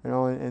 Yeah.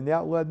 And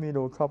that led me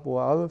to a couple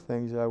of other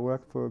things. I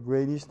worked for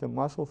Great Eastern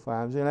Mussel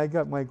Farms, and I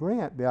got my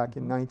grant back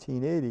in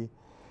 1980,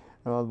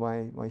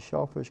 my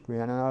shellfish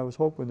grant, and I was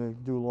hoping to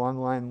do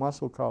longline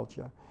mussel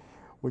culture,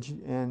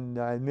 and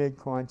I made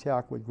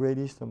contact with Great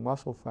Eastern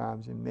Mussel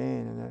Farms in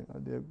Maine,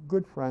 and they're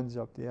good friends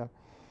up there.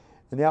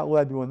 And that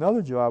led to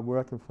another job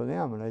working for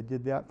them, and I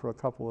did that for a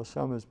couple of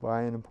summers,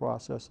 buying and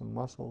processing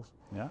mussels.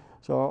 Yeah.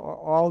 So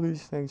all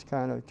these things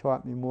kind of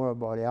taught me more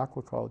about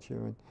aquaculture.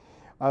 And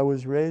I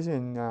was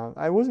raising,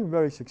 I wasn't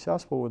very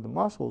successful with the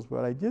mussels,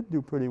 but I did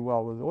do pretty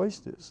well with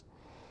oysters.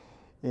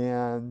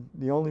 And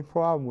the only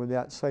problem with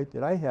that site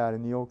that I had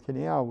in the old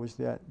canal was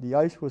that the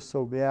ice was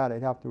so bad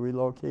I'd have to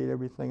relocate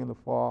everything in the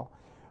fall,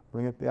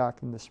 bring it back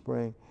in the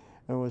spring.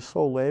 And it was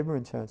so labor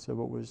intensive,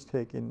 it was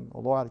taking a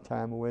lot of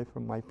time away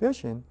from my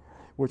fishing,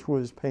 which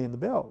was paying the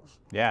bills.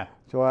 Yeah.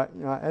 So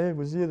I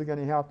was either going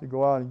to have to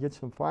go out and get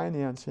some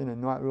financing and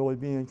not really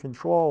be in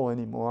control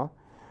anymore,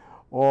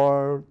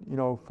 or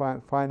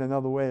find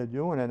another way of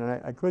doing it.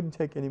 And I couldn't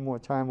take any more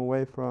time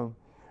away from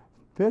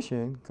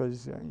fishing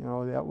because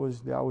that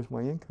was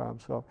my income.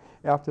 So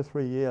after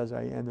 3 years,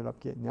 I ended up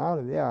getting out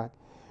of that.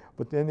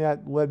 But then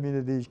that led me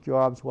to these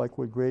jobs like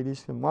with Great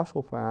Eastern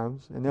Mussel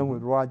Farms, and then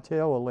with Rod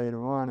Taylor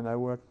later on. And I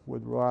worked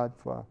with Rod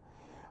for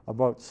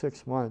about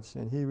 6 months,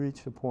 and he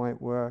reached a point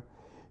where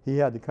he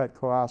had to cut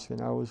costs,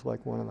 and I was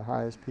like one of the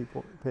highest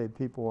paid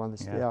people on the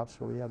staff,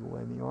 so he had to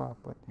lay me off.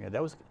 But yeah,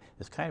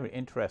 it's kind of an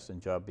interesting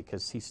job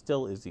because he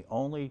still is the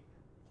only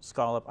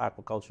scallop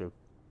aquaculture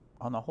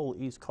on the whole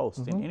East Coast,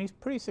 and he's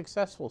pretty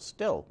successful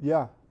still.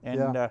 Yeah.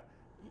 And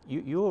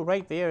you were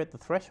right there at the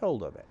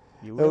threshold of it.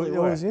 You really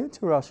were. It was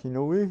interesting.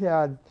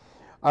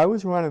 I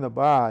was running a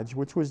barge,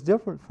 which was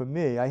different for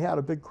me. I had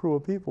a big crew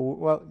of people.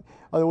 Well,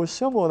 it was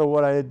similar to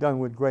what I had done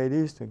with Great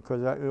Eastern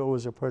because it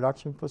was a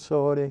production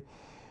facility,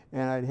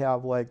 and I'd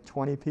have like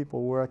 20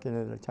 people working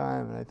at a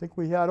time, and I think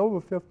we had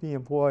over 50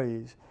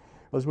 employees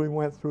as we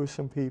went through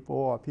some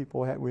people.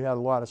 We had a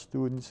lot of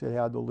students that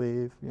had to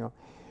leave,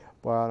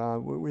 but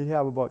we'd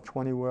have about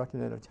 20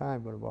 working at a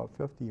time, but about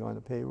 50 on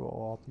the payroll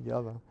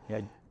altogether.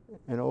 Yeah.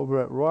 And over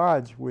at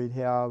Rod's, we'd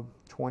have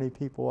 20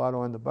 people out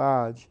on the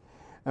barge,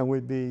 and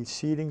we'd be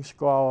seeding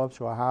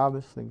scallops or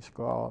harvesting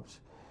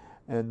scallops.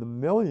 And the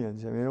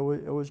millions,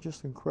 it was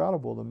just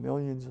incredible, the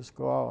millions of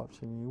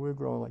scallops. And we were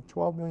growing like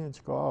 12 million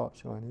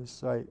scallops on his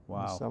site in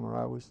the summer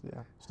I was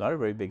there. It's not a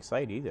very big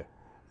site either.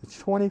 It's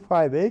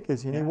 25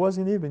 acres, and he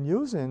wasn't even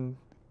using,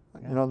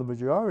 the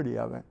majority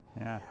of it.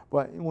 Yeah.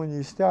 But when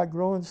you start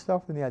growing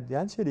stuff in that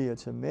density,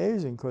 it's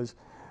amazing because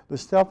the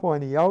stuff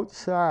on the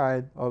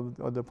outside of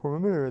the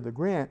perimeter of the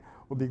grant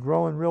will be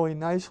growing really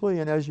nicely,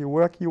 and as you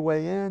work your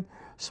way in,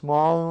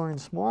 smaller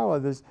and smaller,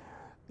 there's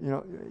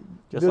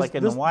like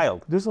in the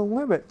wild. There's a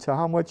limit to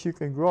how much you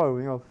can grow.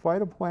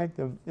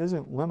 Phytoplankton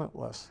isn't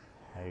limitless.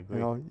 I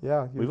agree.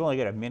 We've only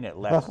got a minute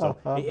left. So,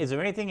 is there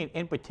anything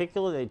in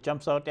particular that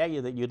jumps out at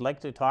you that you'd like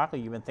to talk or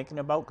you've been thinking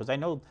about? Because I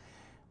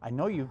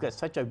know you've got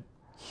such a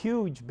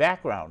huge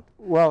background.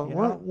 Well,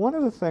 one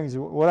of the things,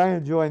 what I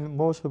enjoy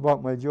most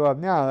about my job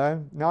now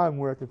I'm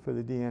working for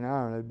the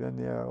DNR, and I've been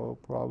there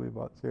probably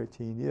about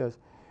 13 years.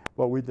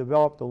 But we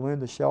developed the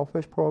Linda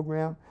Shellfish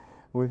program.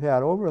 We've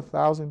had over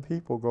 1,000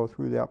 people go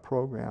through that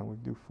program. We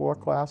do 4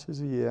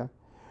 classes a year,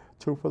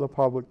 2 for the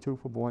public, 2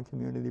 for Bourne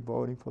community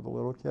boating for the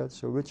little kids.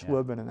 So Rich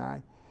Libin and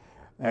I.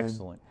 And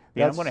excellent.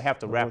 Yeah, I'm going to have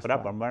to wrap it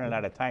up. I'm running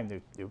out of time.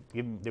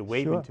 They're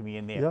waving to me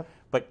in there. Yeah.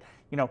 But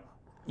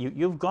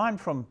you've gone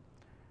from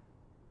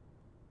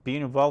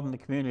being involved in the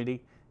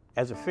community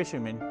as a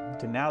fisherman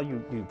to now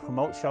you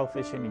promote shell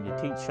fishing and you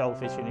teach shell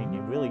fishing and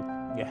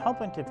you're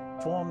helping to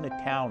form the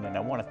town, and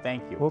I want to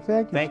thank you. Well,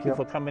 thank you. Thank you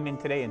for coming in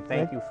today, and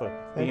thank you for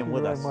being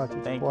with us.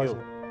 Thank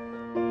you.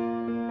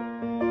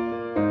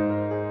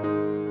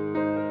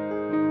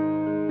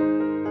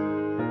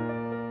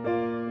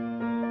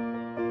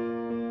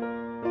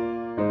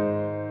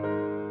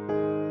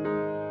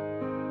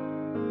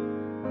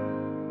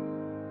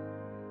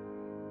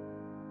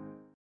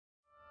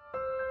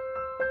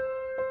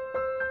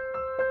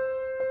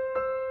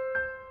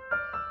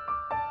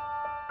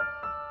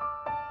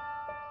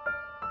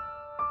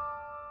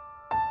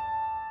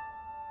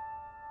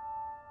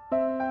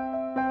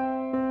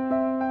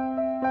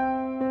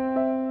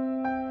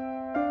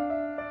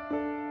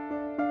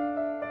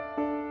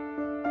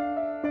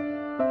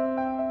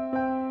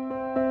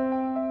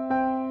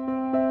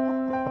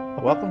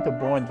 Welcome to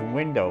Bourne's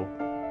window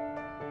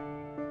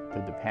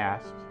to the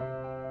past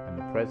and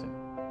the present.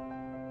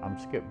 I'm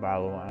Skip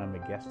Barlow and I'm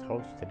a guest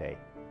host today.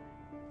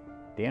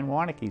 Dan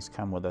Warncke's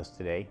come with us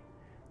today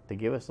to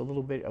give us a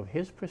little bit of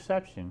his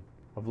perception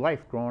of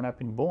life growing up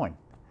in Bourne.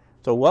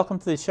 So welcome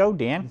to the show,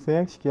 Dan.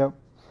 Thanks, Skip.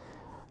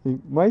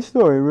 My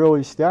story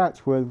really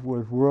starts with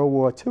World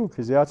War II,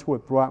 because that's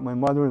what brought my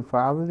mother and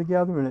father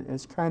together, and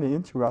it's kind of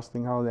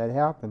interesting how that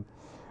happened.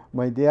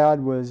 My dad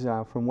was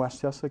from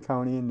Westchester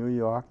County in New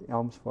York,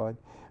 Elmsford,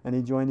 and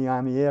he joined the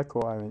Army Air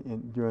Corps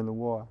during the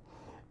war.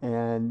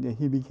 And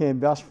he became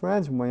best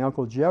friends with my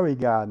Uncle Jerry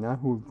Gardner,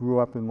 who grew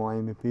up in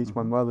Miami Beach,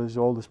 my mother's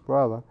oldest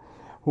brother,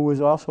 who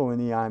was also in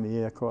the Army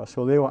Air Corps.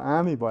 So they were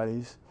Army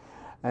buddies,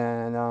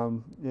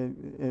 and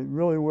it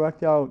really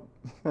worked out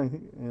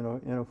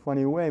in a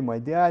funny way. My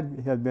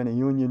dad had been a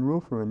union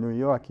roofer in New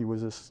York. He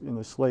was in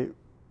the slate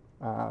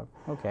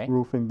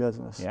roofing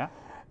business. Yeah.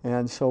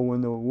 And so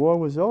when the war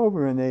was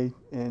over and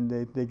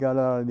they got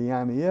out of the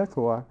Army Air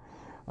Corps,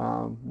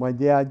 my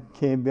dad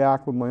came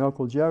back with my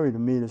Uncle Jerry to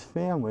meet his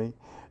family,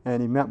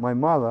 and he met my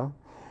mother.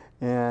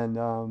 And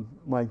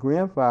my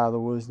grandfather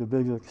was the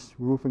biggest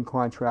roofing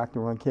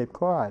contractor on Cape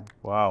Cod.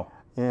 Wow.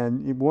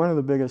 And one of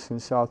the biggest in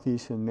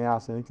southeastern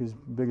Mass. I think his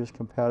biggest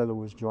competitor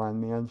was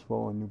John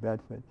Mansville in New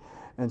Bedford.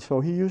 And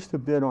so he used to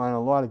bid on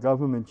a lot of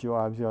government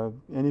jobs,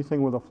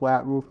 anything with a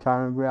flat roof,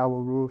 tar and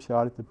gravel roofs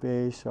out at the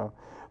base,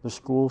 the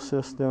school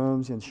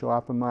systems and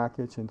shopping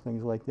markets and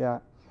things like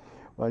that.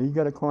 But he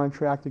got a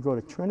contract to go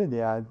to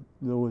Trinidad.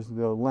 There was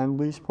the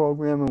Lend-Lease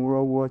program in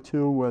World War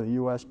II, where the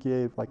U.S.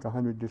 gave like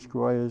 100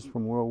 destroyers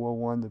from World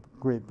War I to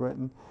Great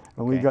Britain.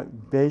 And we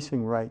got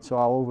basing rights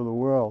all over the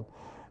world.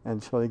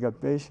 And so they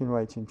got basing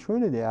rights in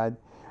Trinidad,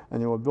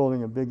 and they were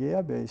building a big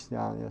air base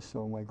down there.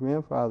 So my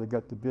grandfather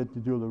got the bid to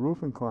do the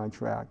roofing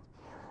contract.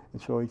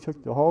 And so he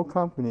took the whole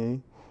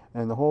company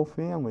and the whole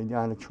family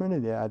down to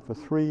Trinidad for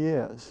 3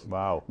 years.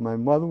 Wow. My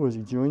mother was a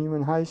junior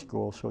in high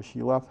school, so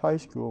she left high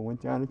school, went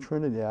down to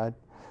Trinidad,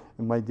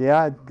 and my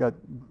dad got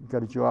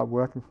a job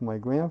working for my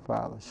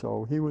grandfather.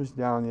 So he was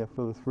down there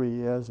for the 3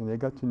 years, and they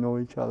got to know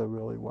each other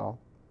really well.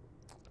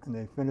 And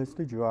they finished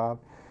the job,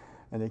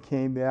 and they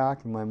came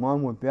back, and my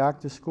mom went back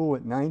to school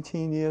at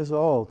 19 years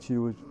old. She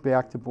was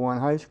back to Bourne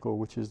High School,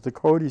 which is the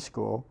Cody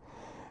School,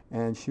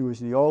 and she was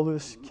the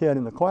oldest kid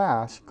in the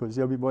class because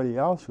everybody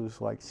else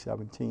was like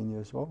 17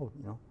 years old,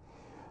 you know.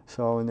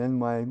 So, and then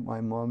my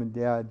mom and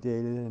dad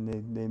dated,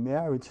 and they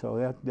married, so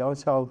that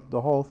was how the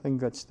whole thing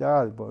got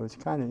started. But it was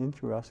kind of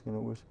interesting.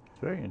 It was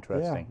very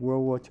interesting. Yeah,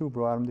 World War II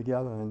brought them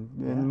together,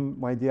 and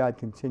my dad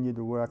continued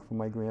to work for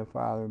my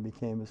grandfather and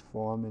became his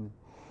foreman.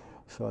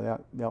 So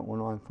that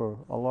went on for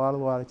a lot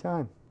of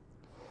time.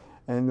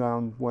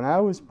 And when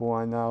I was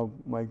born, now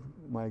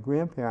my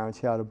grandparents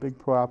had a big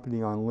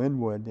property on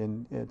Linwood,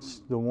 and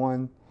it's the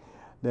one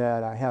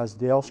that has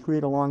Dale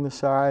Street along the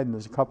side, and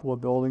there's a couple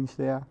of buildings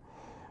there.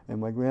 And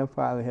my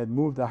grandfather had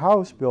moved the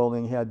house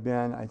building, had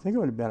been, I think it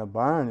would have been a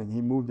barn, and he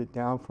moved it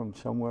down from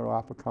somewhere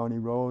off a county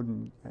road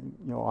and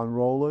on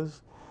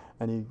rollers,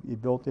 and he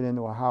built it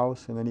into a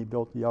house, and then he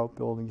built the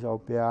outbuildings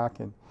out back,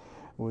 and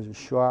there was a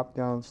shop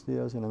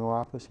downstairs and an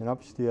office, and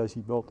upstairs he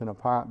built an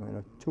apartment,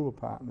 or 2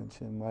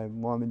 apartments, and my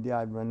mom and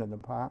dad rented an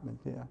apartment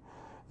there.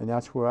 And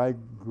that's where I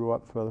grew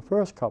up for the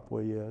first couple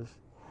of years.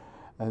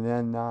 And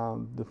then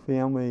the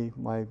family,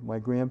 my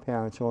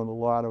grandparents owned a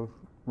lot of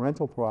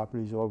rental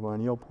properties over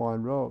on Eel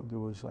Pond Road. There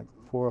was like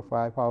 4 or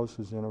 5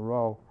 houses in a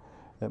row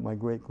that my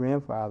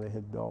great-grandfather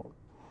had built.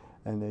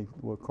 And they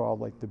were called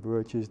like the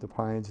Birches, the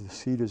Pines, the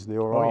Cedars. They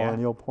were all on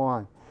Eel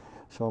Pond.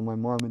 So my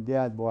mom and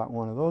dad bought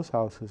one of those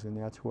houses, and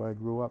that's where I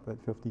grew up, at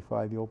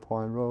 55 Eel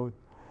Pond Road,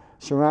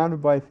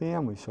 surrounded by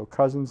family. So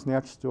cousins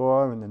next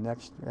door, and the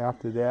next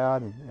after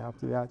that, and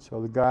after that.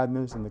 So the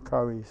Gardners and the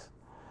Currys.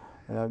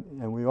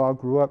 And we all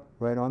grew up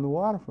right on the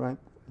waterfront.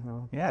 You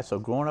know. Yeah, so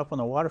growing up on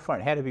the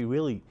waterfront had to be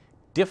really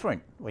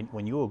different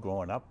when you were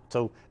growing up.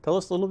 So tell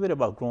us a little bit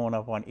about growing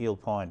up on Eel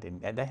Pond,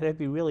 and that had to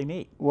be really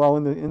neat. Well,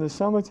 in the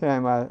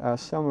summertime, our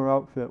summer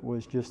outfit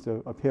was just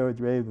a pair of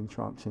Draven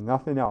trunks and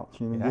nothing else.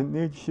 You didn't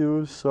need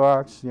shoes,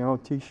 socks,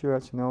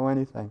 T-shirts,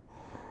 anything.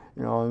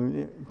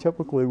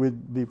 Typically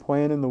we'd be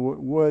playing in the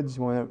woods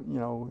when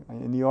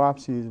in the off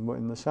season, but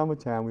in the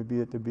summertime we'd be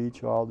at the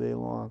beach all day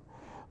long.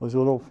 There was a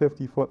little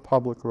 50-foot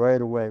public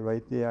right-of-way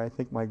right there. I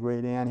think my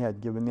great aunt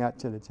had given that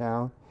to the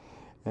town.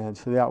 And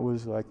so that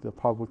was like the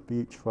public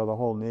beach for the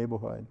whole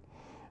neighborhood.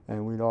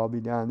 And we'd all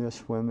be down there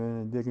swimming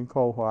and digging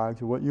coal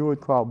hogs, what you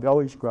would call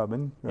belly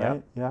scrubbing,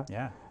 right? Yep.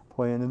 Yeah.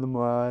 Playing in the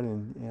mud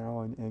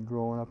and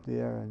growing up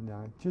there, and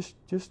just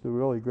a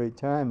really great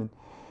time.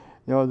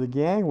 And the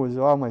gang was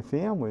all my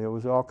family. It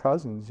was all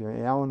cousins.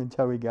 Alan and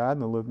Terry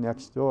Gardner lived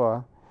next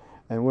door.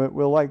 And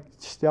we're like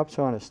steps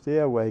on a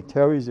stairway.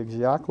 Terry's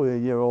exactly a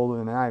year older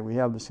than I. We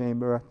have the same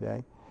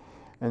birthday.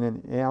 And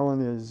then Alan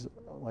is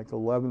like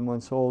 11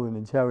 months older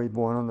than Terry,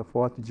 born on the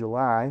 4th of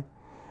July.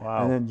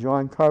 Wow. And then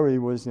John Curry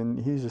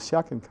he's a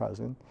second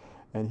cousin,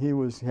 and he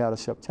had a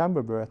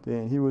September birthday,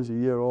 and he was a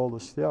year older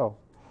still.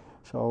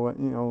 So,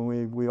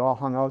 we all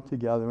hung out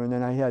together, and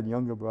then I had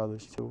younger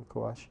brothers too, of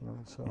course,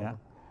 so. Yeah.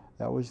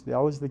 that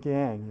was the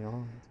gang, you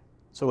know.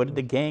 So what did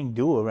the gang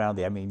do around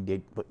there? I mean,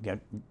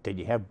 did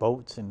you have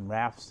boats and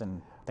rafts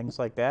and things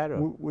like that?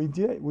 Or? We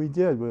did. We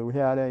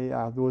had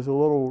a there was a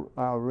little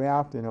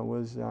raft, and it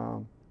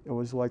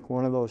was like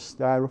one of those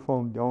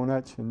styrofoam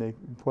donuts, and they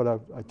put a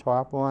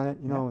top on it,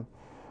 you know.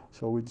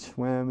 So we'd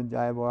swim and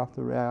dive off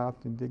the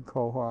raft and dig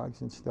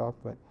quahogs and stuff.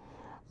 But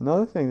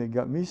another thing that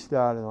got me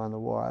started on the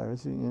water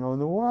is, you know,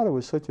 the water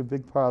was such a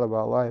big part of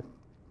our life.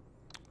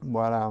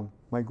 But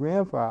my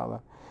grandfather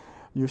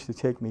used to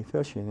take me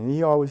fishing, and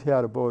he always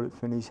had a boat at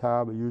Finney's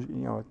Harbor, usually,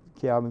 you know, a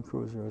cabin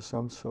cruiser of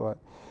some sort.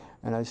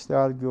 And I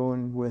started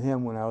going with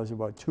him when I was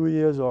about 2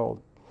 years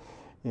old.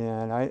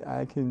 And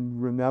I can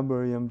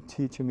remember him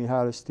teaching me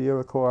how to steer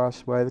a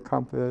course by the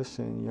compass,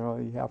 and, you know,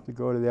 you have to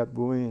go to that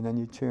buoy, and then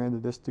you turn to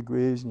this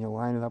degrees, and you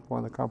line it up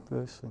on the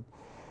compass, and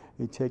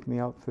he'd take me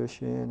out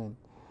fishing. And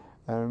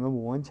I remember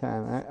one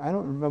time, I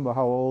don't remember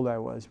how old I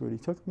was, but he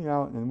took me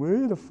out, and we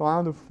were either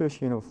flounder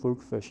fishing or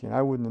fluke fishing.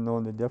 I wouldn't have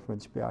known the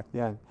difference back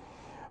then.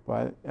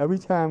 But every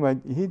time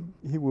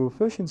we were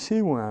fishing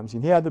sea worms,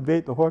 and he had to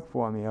bait the hook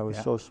for me. I was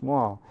so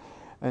small.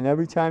 And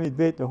every time he'd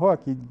bait the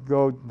hook, he'd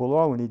go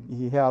below, and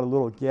he had a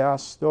little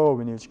gas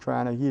stove, and he was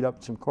trying to heat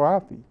up some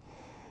coffee.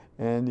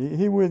 And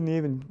he wouldn't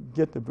even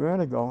get the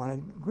burner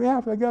going.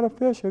 Grandpa, I got a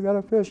fish, I got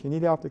a fish. And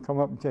he'd have to come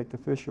up and take the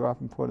fish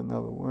off and put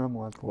another worm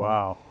on for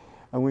Wow. him.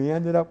 And we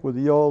ended up with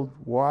the old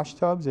wash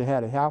tubs. They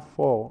had a half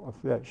full of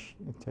fish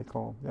to take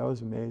home. That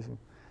was amazing.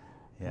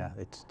 Yeah,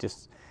 it's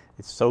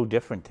so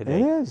different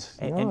today. It is.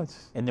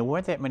 And there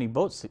weren't that many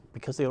boats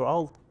because they were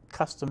all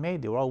custom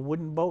made. They were all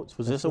wooden boats.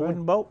 Was this a right.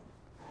 wooden boat?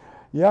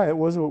 Yeah, it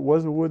was a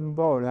wooden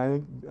boat. I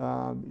think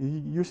he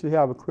used to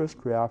have a Chris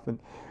Craft, and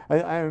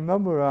I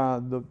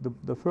remember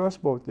the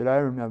first boat that I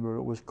remember.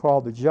 It was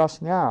called the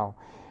Just Now,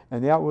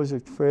 and that was a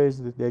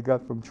phrase that they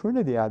got from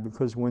Trinidad,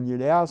 because when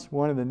you'd ask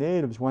one of the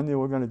natives when they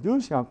were going to do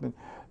something,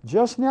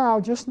 just now,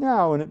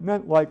 and it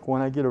meant like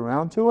when I get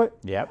around to it.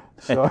 Yep.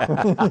 So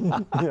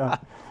yeah,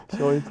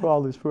 so he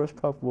called his first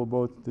couple of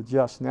boats the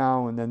Just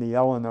Now, and then the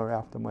Eleanor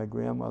after my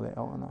grandmother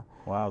Eleanor.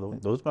 Wow,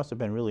 those must have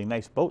been really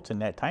nice boats in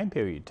that time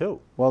period, too.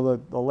 Well,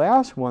 the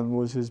last one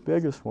was his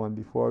biggest one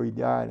before he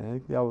died. I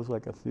think that was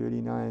like a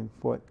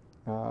 39-foot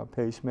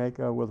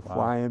pacemaker with a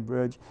flying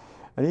bridge.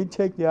 And he'd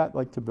take that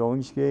like to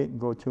Billingsgate and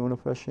go tuna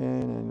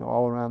fishing and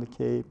all around the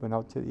Cape and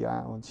out to the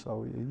island.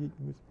 So he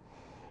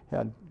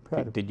had...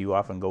 Did you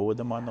often go with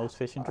them on those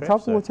fishing trips? A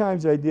couple of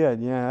times I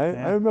did, yeah.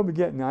 I remember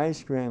getting ice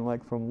strain,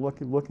 like from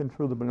looking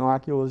through the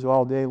binoculars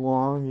all day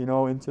long, you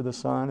know, into the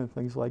sun and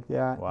things like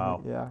that.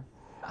 Wow. Yeah.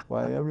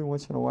 Well, every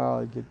once in a while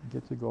I'd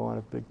get to go on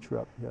a big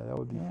trip. Yeah, that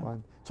would be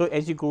fun. So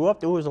as you grew up,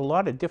 there was a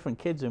lot of different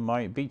kids in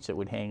Marriott Beach that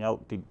would hang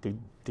out.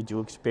 Did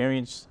you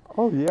experience?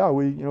 Oh yeah,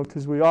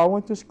 because we all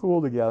went to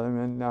school together,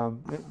 and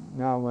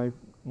now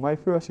my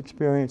first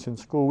experience in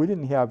school, we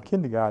didn't have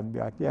kindergarten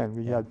back then.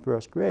 We had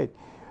first grade,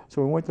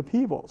 so we went to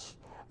Peebles,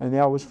 and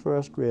that was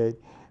first grade.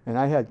 And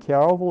I had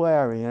Carol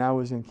Valeri, and I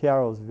was in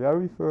Carol's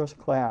very first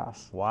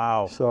class.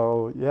 Wow.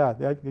 So yeah,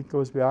 it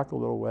goes back a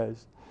little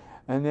ways.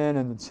 And then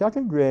in the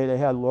second grade, I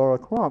had Laura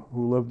Crump,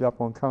 who lived up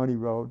on County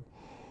Road,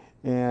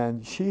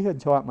 and she had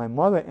taught my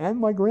mother and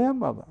my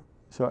grandmother.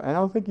 So I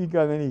don't think you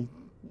got any,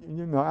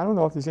 you know, I don't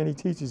know if there's any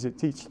teachers that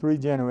teach 3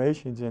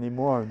 generations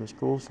anymore in the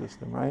school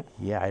system, right?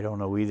 Yeah, I don't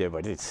know either,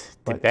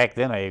 but back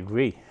then I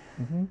agree.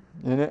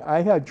 And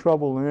I had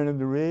trouble learning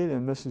to read,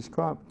 and Mrs.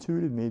 Crump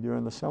tutored me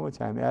during the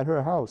summertime at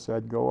her house.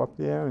 I'd go up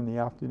there in the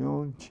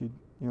afternoon. She'd,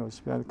 you know,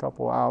 spend a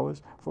couple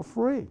hours for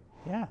free.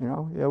 Yeah. You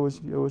know, it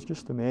was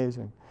just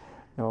amazing.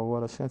 You know,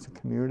 what a sense of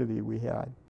community we had.